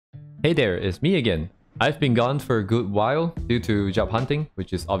Hey there, it's me again. I've been gone for a good while due to job hunting,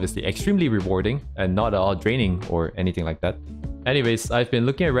 which is obviously extremely rewarding and not at all draining or anything like that. Anyways, I've been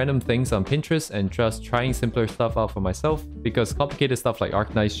looking at random things on Pinterest and just trying simpler stuff out for myself because complicated stuff like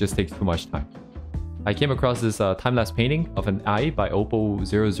Arknights just takes too much time. I came across this time-lapse painting of an eye by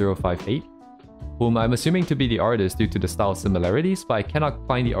Oppo0058, whom I'm assuming to be the artist due to the style similarities, but I cannot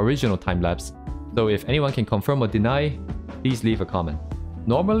find the original time-lapse, so if anyone can confirm or deny, please leave a comment.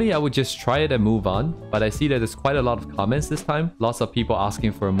 Normally, I would just try it and move on, but I see that there's quite a lot of comments this time. Lots of people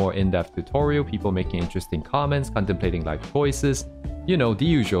asking for a more in-depth tutorial, people making interesting comments, contemplating life choices, you know, the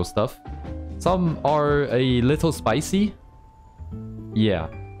usual stuff. Some are a little spicy. Yeah.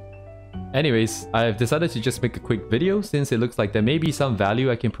 Anyways, I've decided to just make a quick video since it looks like there may be some value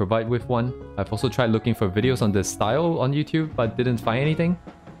I can provide with one. I've also tried looking for videos on this style on YouTube, but didn't find anything.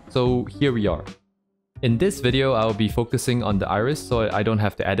 So here we are. In this video, I'll be focusing on the iris so I don't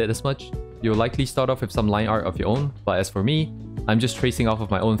have to edit as much. You'll likely start off with some line art of your own, but as for me, I'm just tracing off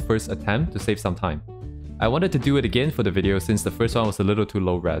of my own first attempt to save some time. I wanted to do it again for the video since the first one was a little too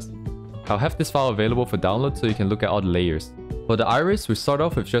low res. I'll have this file available for download so you can look at all the layers. For the iris, we start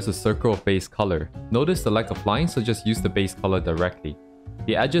off with just a circle of base color. Notice the lack of lines, so just use the base color directly.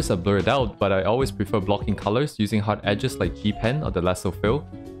 The edges are blurred out, but I always prefer blocking colors using hard edges like G-Pen or the lasso fill,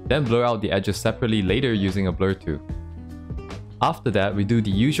 then blur out the edges separately later using a blur tool. After that, we do the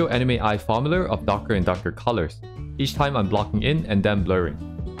usual anime eye formula of darker and darker colors. Each time I'm blocking in and then blurring.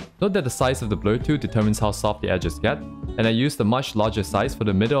 Note that the size of the blur tool determines how soft the edges get, and I use the much larger size for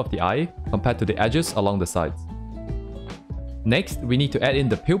the middle of the eye compared to the edges along the sides. Next, we need to add in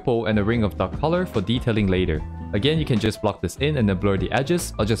the pupil and a ring of dark color for detailing later. Again, you can just block this in and then blur the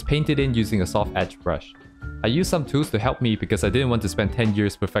edges, or just paint it in using a soft edge brush. I used some tools to help me because I didn't want to spend 10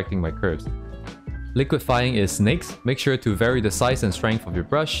 years perfecting my curves. Liquifying is next. Make sure to vary the size and strength of your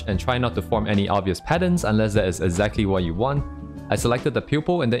brush and try not to form any obvious patterns unless that is exactly what you want. I selected the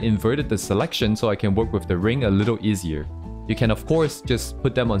pupil and then inverted the selection so I can work with the ring a little easier. You can of course just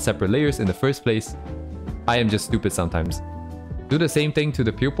put them on separate layers in the first place. I am just stupid sometimes. Do the same thing to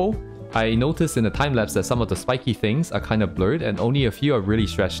the pupil. I noticed in the time-lapse that some of the spiky things are kind of blurred and only a few are really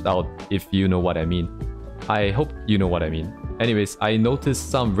stretched out, if you know what I mean. I hope you know what I mean. Anyways, I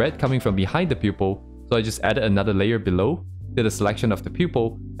noticed some red coming from behind the pupil, so I just added another layer below, did a selection of the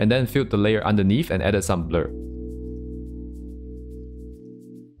pupil, and then filled the layer underneath and added some blur.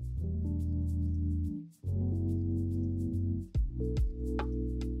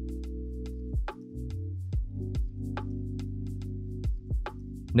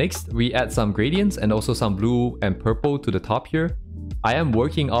 Next, we add some gradients and also some blue and purple to the top here. I am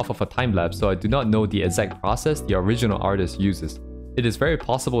working off of a time-lapse, so I do not know the exact process the original artist uses. It is very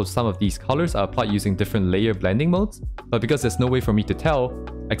possible some of these colors are applied using different layer blending modes, but because there's no way for me to tell,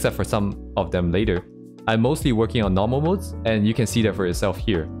 except for some of them later, I'm mostly working on normal modes, and you can see that for yourself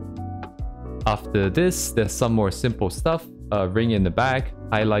here. After this, there's some more simple stuff, a ring in the back,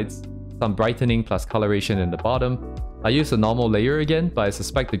 highlights, some brightening plus coloration in the bottom. I use a normal layer again, but I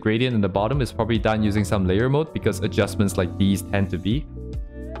suspect the gradient in the bottom is probably done using some layer mode because adjustments like these tend to be.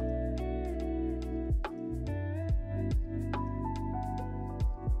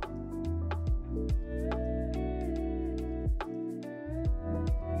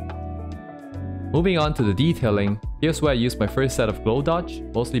 Moving on to the detailing, here's where I use my first set of glow dodge,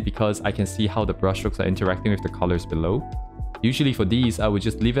 mostly because I can see how the brushstrokes are interacting with the colors below. Usually for these, I would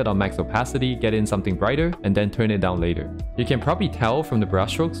just leave it on max opacity, get in something brighter, and then turn it down later. You can probably tell from the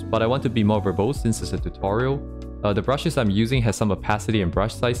brushstrokes, but I want to be more verbose since it's a tutorial. The brushes I'm using has some opacity and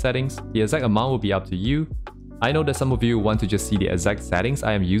brush size settings. The exact amount will be up to you. I know that some of you want to just see the exact settings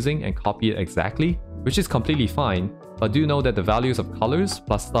I am using and copy it exactly, which is completely fine, but do know that the values of colors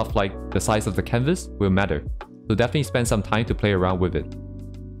plus stuff like the size of the canvas will matter. So definitely spend some time to play around with it.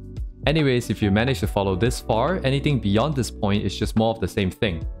 Anyways, if you manage to follow this far, anything beyond this point is just more of the same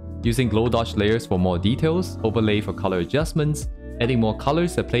thing. Using glow dodge layers for more details, overlay for color adjustments, adding more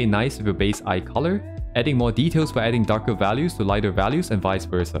colors that play nice with your base eye color, adding more details by adding darker values to lighter values and vice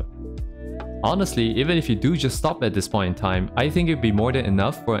versa. Honestly, even if you do just stop at this point in time, I think it'd be more than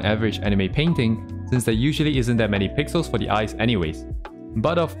enough for an average anime painting since there usually isn't that many pixels for the eyes anyways.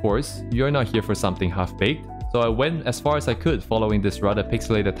 But of course, you're not here for something half-baked. So I went as far as I could following this rather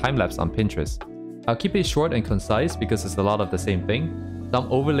pixelated time-lapse on Pinterest. I'll keep it short and concise because it's a lot of the same thing. Some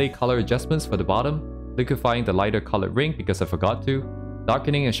overlay color adjustments for the bottom, liquefying the lighter colored ring because I forgot to,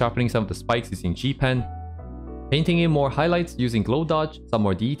 darkening and sharpening some of the spikes using G-Pen, painting in more highlights using glow dodge, some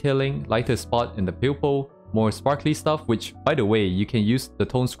more detailing, lighter spot in the pupil, more sparkly stuff, which by the way, you can use the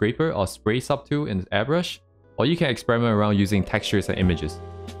tone scraper or spray sub tool in the airbrush, or you can experiment around using textures and images.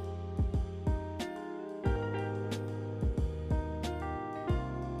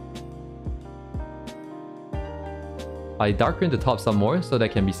 I darkened the top some more so there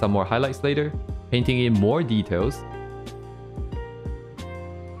can be some more highlights later, painting in more details.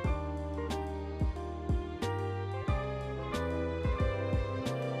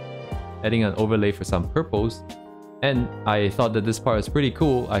 Adding an overlay for some purples. And I thought that this part is pretty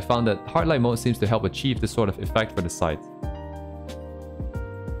cool. I found that hard light mode seems to help achieve this sort of effect for the sides.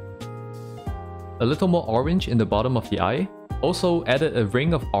 A little more orange in the bottom of the eye. Also added a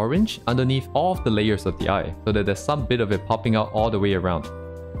ring of orange underneath all of the layers of the eye, so that there's some bit of it popping out all the way around.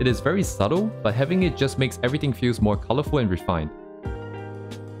 It is very subtle, but having it just makes everything feels more colorful and refined.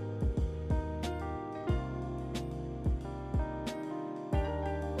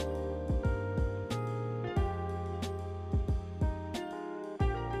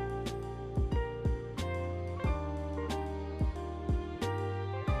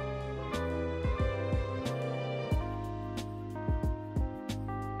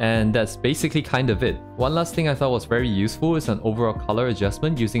 And that's basically kind of it. One last thing I thought was very useful is an overall color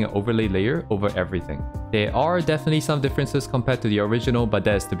adjustment using an overlay layer over everything. There are definitely some differences compared to the original, but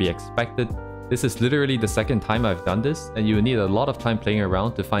that is to be expected. This is literally the second time I've done this, and you will need a lot of time playing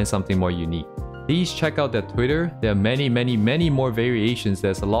around to find something more unique. Please check out their Twitter. There are many more variations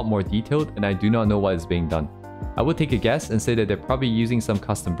that's a lot more detailed, and I do not know what is being done. I would take a guess and say that they're probably using some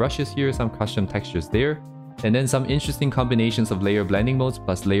custom brushes here, some custom textures there, and then some interesting combinations of layer blending modes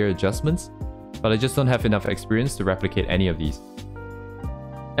plus layer adjustments, but I just don't have enough experience to replicate any of these.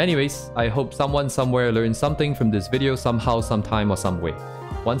 Anyways, I hope someone somewhere learned something from this video somehow, sometime, or some way.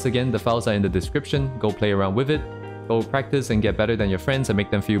 Once again, the files are in the description. Go play around with it, go practice and get better than your friends and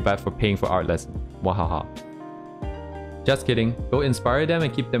make them feel bad for paying for art lessons. Wahaha. Just kidding, go inspire them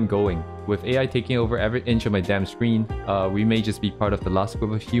and keep them going. With AI taking over every inch of my damn screen, we may just be part of the last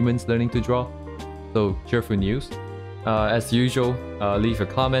group of humans learning to draw. So cheerful news. As usual, leave a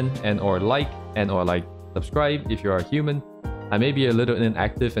comment and or subscribe if you are a human. I may be a little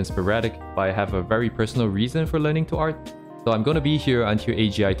inactive and sporadic, but I have a very personal reason for learning to art. So I'm gonna be here until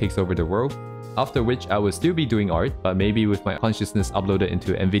AGI takes over the world, after which I will still be doing art, but maybe with my consciousness uploaded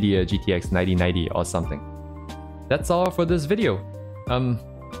into NVIDIA GTX 9090 or something. That's all for this video.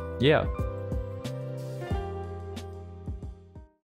 Yeah.